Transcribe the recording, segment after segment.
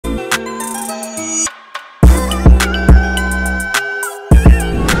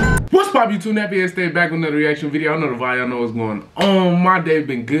Pop YouTube, NappyheadSted back with another reaction video. I know the vibe, I know what's going on. My day's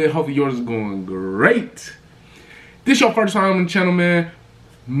been good. Hopefully yours is going great. This your first time on the channel, man.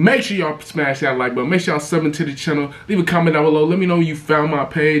 Make sure y'all smash that like button. Make sure y'all sub into the channel. Leave a comment down below. Let me know when you found my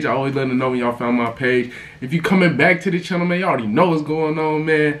page. I always let them know when y'all found my page. If you coming back to the channel, man, you already know what's going on,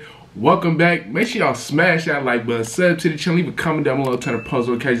 man. Welcome back. Make sure y'all smash that like button. Sub to the channel. Leave a comment down below. Turn the post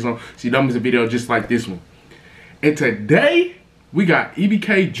notifications on so you don't miss a video just like this one. And today, we got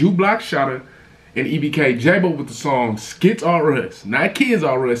EBK JuBlockShotta and EBK Jaaybo with the song Skitz R Us. Not Kids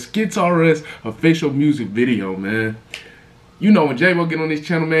R Us, Skitz R Us official music video, man. You know when Jaaybo get on this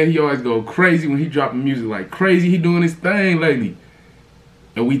channel, man, he always go crazy when he dropping music like crazy. He doing his thing lately.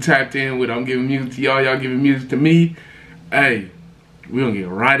 And we tapped in with I'm giving music to y'all, y'all giving music to me. Hey, we gonna get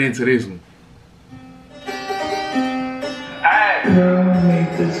right into this one. Girl,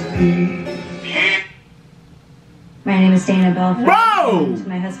 make this beat. My name is Dana Belfort. Bro!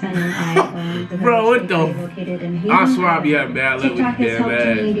 My husband and I own the Bro, what the located in Haven. I swear I be having bad luck with TikTok has helped me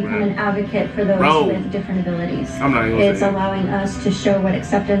bad, become an advocate for those with different abilities. I'm not even gonna It's say allowing us to show what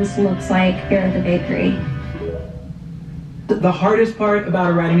acceptance looks like here at the bakery. The hardest part about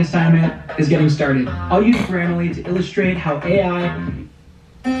a writing assignment is getting started. I'll use Grammarly to illustrate how AI...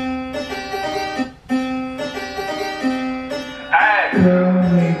 Girl,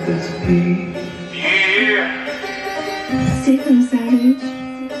 make this beat. Stephen Savage.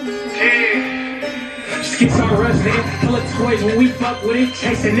 Skitz R Us, nigga. Hella toys when we fuck with it.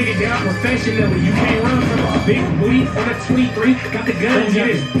 Chase a nigga down professionally. You can't run from a big booty on a 23. Got the gun, get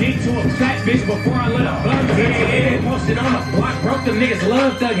his dick to a fat bitch before I let a bug get it. Posted on the block, broke them niggas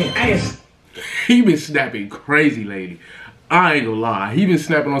love thugging. Ass. He been snapping crazy lately. I ain't gonna lie. He been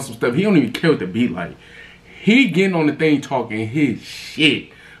snapping on some stuff. He don't even care what the beat like. He getting on the thing talking his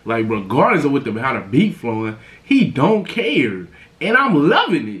shit. Like, regardless of what how the beat flowing, he don't care. And I'm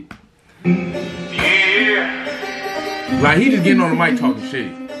loving it. Yeah. Like, he just getting on the mic talking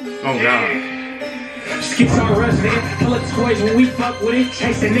shit. Oh, God. Skitz R Us, nigga. Hella toys when we fuck with it.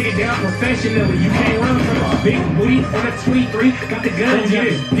 Chase a nigga down professionally. You can't run from a big booty on a 23. Got the gun, get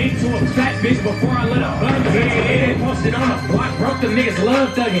his dick to a fat bitch before I let a bug get it. Posted on the block, broke them niggas love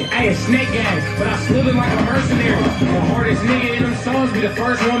thugging. Ayy, a snake gang, but I slid it like a mercenary. The hardest nigga in them songs be the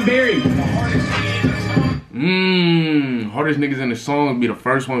first one buried. The hardest nigga in them songs. Hardest niggas in the songs be the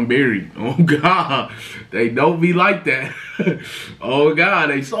first one buried. Oh God, they don't be like that. Oh God,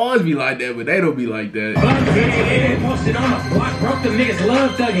 they songs be like that, but they don't be like that. Posted on the block, broke them niggas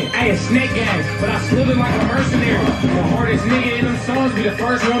love thugging. Ayy, a snake gang, but I slid it like a mercenary. The hardest nigga in them songs be the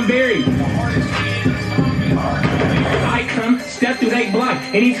first one buried. The hardest nigga in them songs be the first one buried. I come, step through they block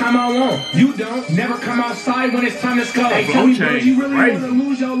anytime I want. You don't, never come outside when it's time to score. Hey, tell me, bro, you really want to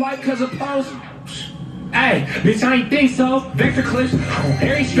lose your life cause of post? Hey, bitch, I ain't think so. Vector clips on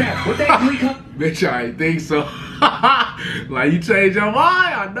every strap. What that glee cup? Bitch, I ain't think so. Like, you changed your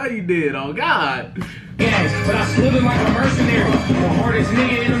mind? I know you did. Oh, God. Yeah, but I slid it like a mercenary. The hardest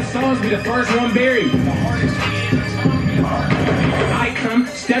nigga in them songs be the first one buried. The hardest nigga in them songs be the first one buried. I come,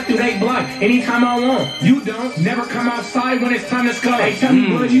 step through they block anytime I want. You don't, never come outside when it's time to score. Hey, tell me,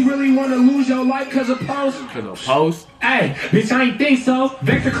 bud, you really want to lose your life cause of post? Cause of post? Hey, bitch, I ain't think so.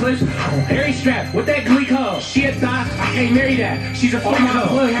 Vector clips on every strap. What that glee called? She a thought, I can't marry that. She's a freak. My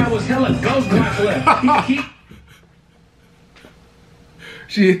bloodhound was hella ghost glass left. He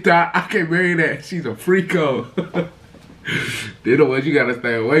She thought I can't marry that. She's a freako. They're the ones you gotta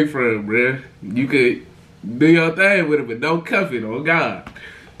stay away from, bruh. You could do your thing with it, but don't cuff it, oh God.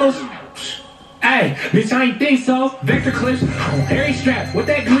 Hey, bitch, I ain't think so. Vector clips on every strap. What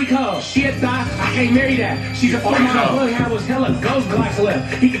that glee called? She a thought, I can't marry that. She's a freak. My bloodhound was hella ghost glass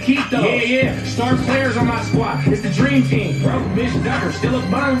left. He could keep those. Yeah. Star players on my squad. It's the dream team. Broke bitch ducker, still a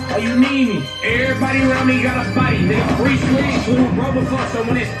bum. Oh, you need me. Everybody around me got a body. Nigga, free sleeves. Little bro before, so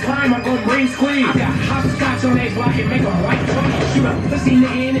when it's time, I'm gonna bring squeeze. I got hopscotch on that block and make them white talking. Shoot a pussy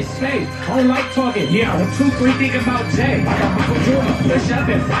nigga in his face. I don't like talking. Yeah, when 2-3 think about Jay. I got Michael Jordan. Push up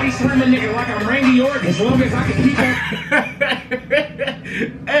and body slam a nigga like I'm Randy Orton. As long as I can keep on.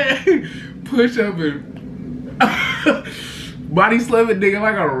 Hey, push up and body slam a nigga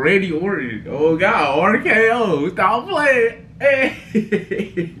like a Randy Orton. Oh God, RKO. Stop playing.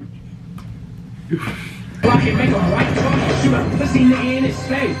 Hey. Block and make them white talking. Shoot a pussy nigga in his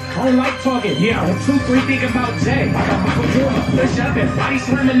face. I don't like talking. Yeah, when 2-3 think about Jay. I got Michael Jordan. Push up and body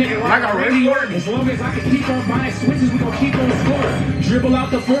slam a nigga like a Randy Orton. As long as I can keep on buying switches, we gon' keep on scoring. Dribble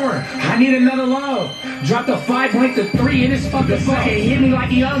out the foreign. I need another low. Drop the 5, blank the 3 in his fucking fucking hit me like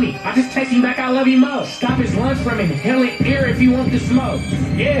he owe me. I just text him back, I love you most. Stop his lunch from inhaling air if you want the smoke.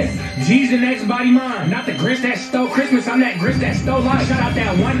 Yeah, G's the next body mine. Not the Grinch that stole Christmas, I'm that Grinch that stole life. Shout out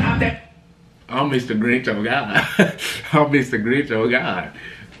that one out that. I'm Mr. Grinch, oh God. I'm Mr. Grinch, oh God.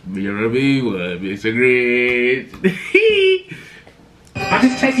 Mirror me what, Mr. Grinch. I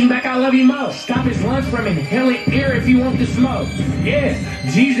just text him back, I love you most. Stop his lunch from inhaling air if you want the smoke. Yeah,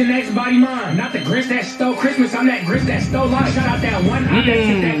 G's the next body mine. Not the Grinch that stole Christmas, I'm that Grinch that stole life. Shout out that one eye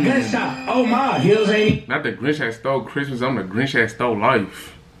that took that gunshot. Oh my, Hills ain't he? Not the Grinch that stole Christmas, I'm the Grinch that stole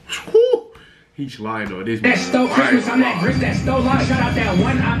life. Woo! He slide on this. That stole Christmas, I'm that Grinch that stole life. Shout out that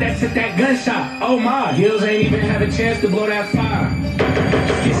one eye that took that gunshot. Oh my, Hills ain't even have a chance to blow that fire.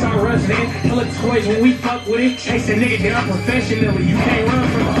 Skitz R Us, nigga. Hella toys when we fuck with it. Chase a nigga down professionally. You can't run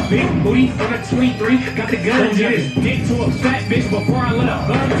from a big booty on a 23. Got the gun, get his dick to a fat bitch before I let her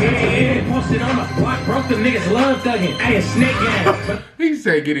bump. Yeah. Posted on the block, broke them niggas love thugging. Hey, a snake gang. He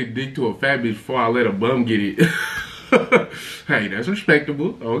said get his dick to a fat bitch before I let a bum get it. Hey, that's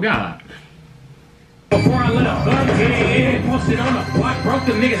respectable. Oh God. Before I let a bump, yeah. Posted on the block, broke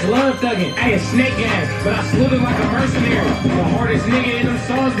them niggas love thugging. Hey, a snake gang, but I slid it like a mercenary. The hardest nigga in them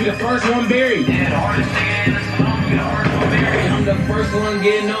songs be the first one buried. Yeah, the hardest nigga in them songs be the first one buried. I'm the first one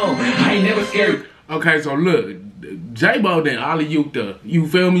getting on. I ain't never scared. Okay, so look, Jaaybo then alley-ooped the, you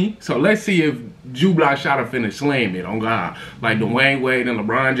feel me? So let's see if JuBlockShotta finna slam it on God, like Dwayne Wade and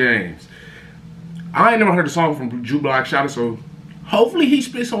LeBron James. I ain't never heard a song from JuBlockShotta, so hopefully he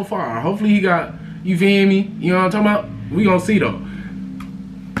spits on fire. Hopefully he got, you feel me? You know what I'm talking about? We gonna see though.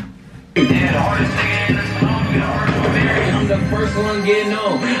 Yeah, the hardest nigga in the song be the first one buried. I'm the first one getting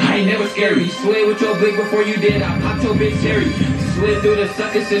on. I ain't never scared. You slid with your blick before you did. I popped your bitch cherry. Slid through the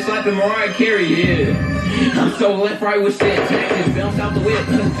sucker shit slapping Mariah Carey, yeah. I'm so left right with shit. Taxes bounced out the whip.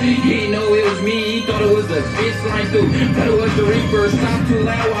 He didn't know it was me. He thought it was a bitch slime through. But it was the Reaper. Stop too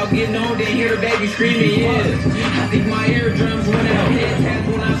loud while getting on. Didn't hear the baby screaming, yeah. I think my eardrums went out. Head taps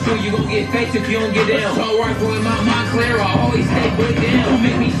when I show you gon' get faked if you don't get down. Assault rifle in my Montclair. I always stay put down. Don't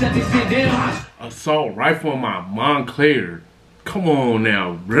make me shut this shit down. Assault rifle in my Montclair. Come on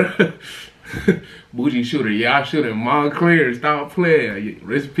now, bruh. Bougie shooter, yeah, I shoot in Montclair. Stop playing.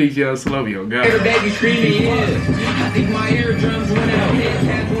 Rest in peace, young Slovio. God. Hear the baby screaming, yeah. I think my eardrums went out. Head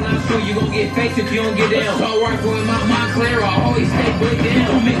taps when I show you gon' get faked if you don't get down. Assault rifle in my Montclair. I always stay put down.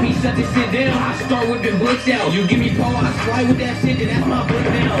 Don't make me shut this shit down. I start whipping blicks out. You give me pole, I fly with that shit, and that's my blick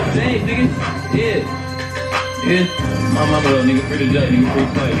now. James, nigga. Yeah. Yeah. My little nigga, free to judge, nigga, free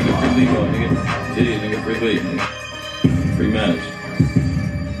play, nigga, free legal, nigga. Yeah, nigga, free play, nigga. Free match.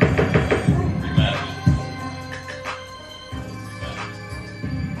 Free match.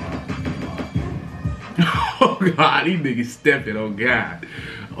 Oh God, these niggas stepping, oh God.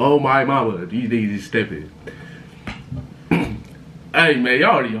 Oh my mama, these niggas is stepping. Hey man,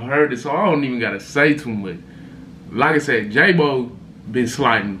 y'all already heard it, so I don't even gotta say too much. Like I said, Jaaybo been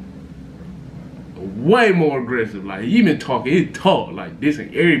sliding way more aggressive. Like he been talking his talk like this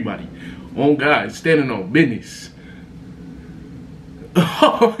and everybody. Oh God, standing on business.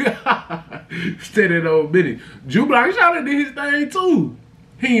 Oh God, standing on business. JuBlockShotta did his thing too.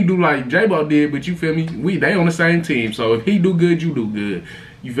 He ain't do like Jaaybo did, but you feel me? They on the same team, so if he do good, you do good.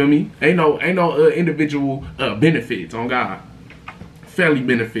 You feel me? Ain't no individual benefits on God. Family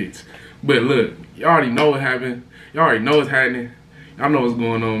benefits. But look, y'all already know what happened. Y'all already know what's happening. Y'all know what's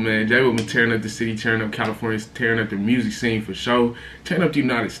going on, man. Jaaybo been tearing up the city, tearing up California, tearing up the music scene for sure, tearing up the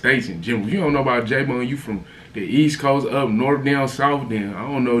United States in general. If you don't know about Jaaybo and you from the East Coast, up north, down south, then I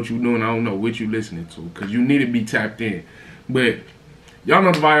don't know what you doing. I don't know what you listening to, because you need to be tapped in. But y'all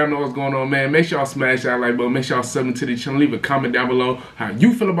know the vibe, y'all know what's going on, man. Make sure y'all smash that like button. Make sure y'all sub to the channel. Leave a comment down below how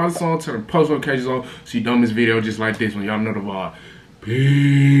you feel about the song. Turn the post notifications on so you don't miss video just like this one. Y'all know the vibe.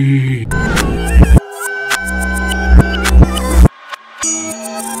 Peace.